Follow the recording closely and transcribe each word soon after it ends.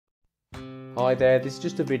Hi there, this is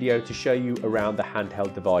just a video to show you around the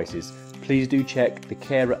handheld devices. Please do check the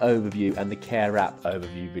Carer overview and the Care app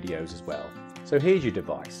overview videos as well. So here's your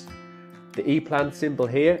device. The ePlan symbol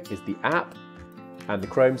here is the app, and the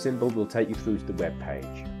Chrome symbol will take you through to the web page.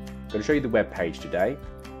 I'm going to show you the web page today.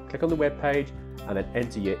 Click on the web page and then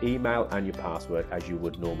enter your email and your password as you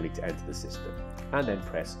would normally to enter the system, and then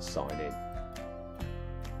press sign in.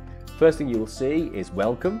 First thing you will see is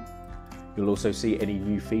welcome. You'll also see any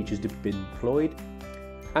new features that have been deployed,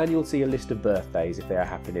 and you'll see a list of birthdays if they are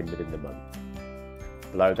happening within the month.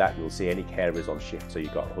 Below that you'll see any carers on shift, so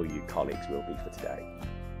you've got who your colleagues will be for today.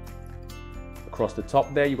 Across the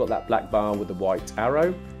top there you've got that black bar with the white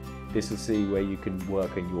arrow. This will see where you can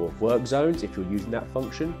work in your work zones if you're using that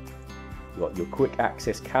function. You've got your quick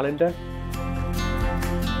access calendar.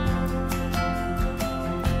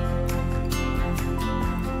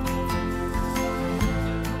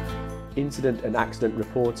 Incident and accident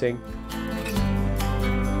reporting.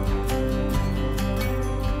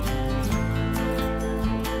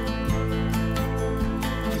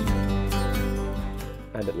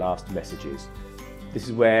 And at last, messages. This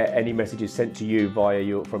is where any messages sent to you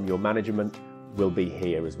from your management will be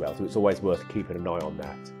here as well, so it's always worth keeping an eye on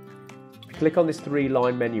that. If you click on this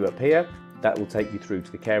three-line menu up here, that will take you through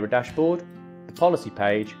to the Carer dashboard, the policy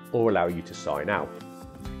page, or allow you to sign out.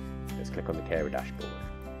 Let's click on the Carer dashboard.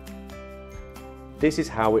 This is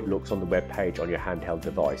how it looks on the web page on your handheld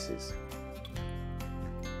devices.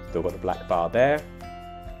 Still got the black bar there,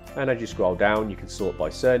 and as you scroll down you can sort by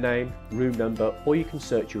surname, room number, or you can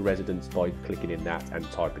search your residence by clicking in that and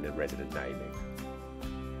typing in resident naming.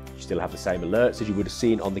 You still have the same alerts as you would have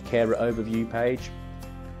seen on the Carer overview page.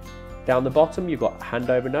 Down the bottom you've got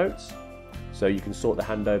handover notes, so you can sort the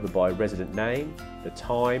handover by resident name, the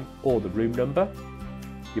time, or the room number.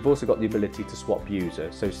 You've also got the ability to swap user,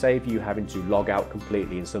 so save you having to log out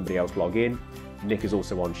completely and somebody else log in. Nick is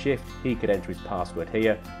also on shift, he could enter his password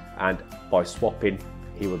here, and by swapping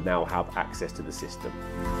he will now have access to the system.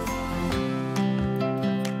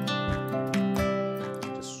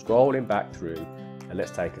 Just scrolling back through, and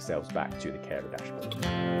let's take ourselves back to the Carer dashboard.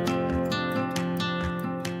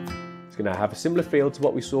 It's going to have a similar feel to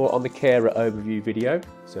what we saw on the Carer overview video.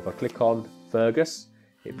 So if I click on Fergus,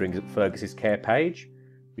 it brings up Fergus's care page.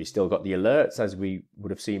 We've still got the alerts as we would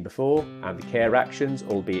have seen before, and the care actions,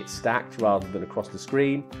 albeit stacked rather than across the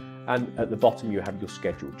screen, and at the bottom you have your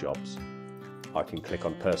scheduled jobs. I can click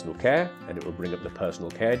on personal care and it will bring up the personal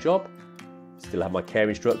care job. Still have my care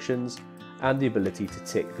instructions and the ability to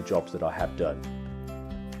tick the jobs that I have done.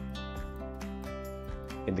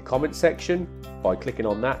 In the comments section, by clicking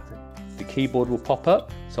on that, the keyboard will pop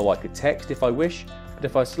up, so I could text if I wish, but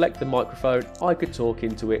if I select the microphone I could talk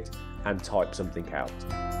into it and type something out.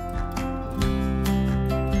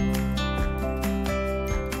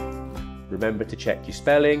 Remember to check your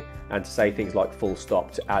spelling and to say things like full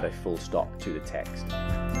stop to add a full stop to the text.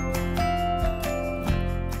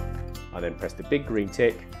 I then press the big green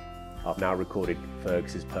tick. I've now recorded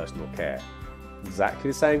Fergus's personal care. Exactly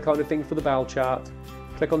the same kind of thing for the bowel chart.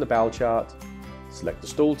 Click on the bowel chart, select the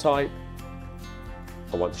stool type.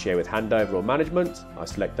 I want to share with handover or management. I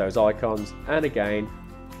select those icons, and again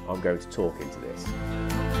I'm going to talk into this.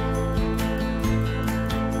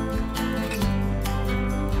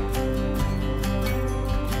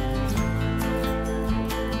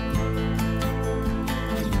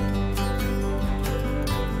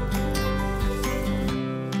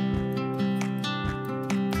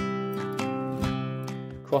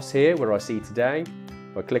 Across here where I see today,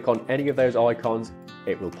 if I click on any of those icons,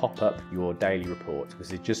 it will pop up your daily report.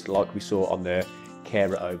 This is just like we saw on the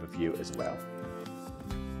Carer overview as well.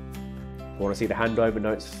 If I want to see the handover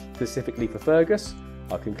notes specifically for Fergus,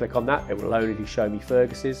 I can click on that. It will only show me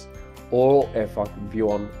Fergus's, or if I can view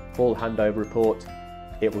on full handover report,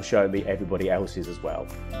 it will show me everybody else's as well.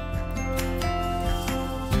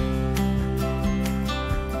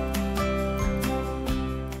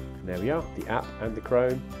 And there we are, the app and the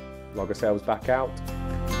Chrome. Log ourselves back out.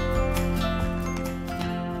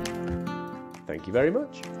 Thank you very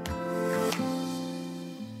much.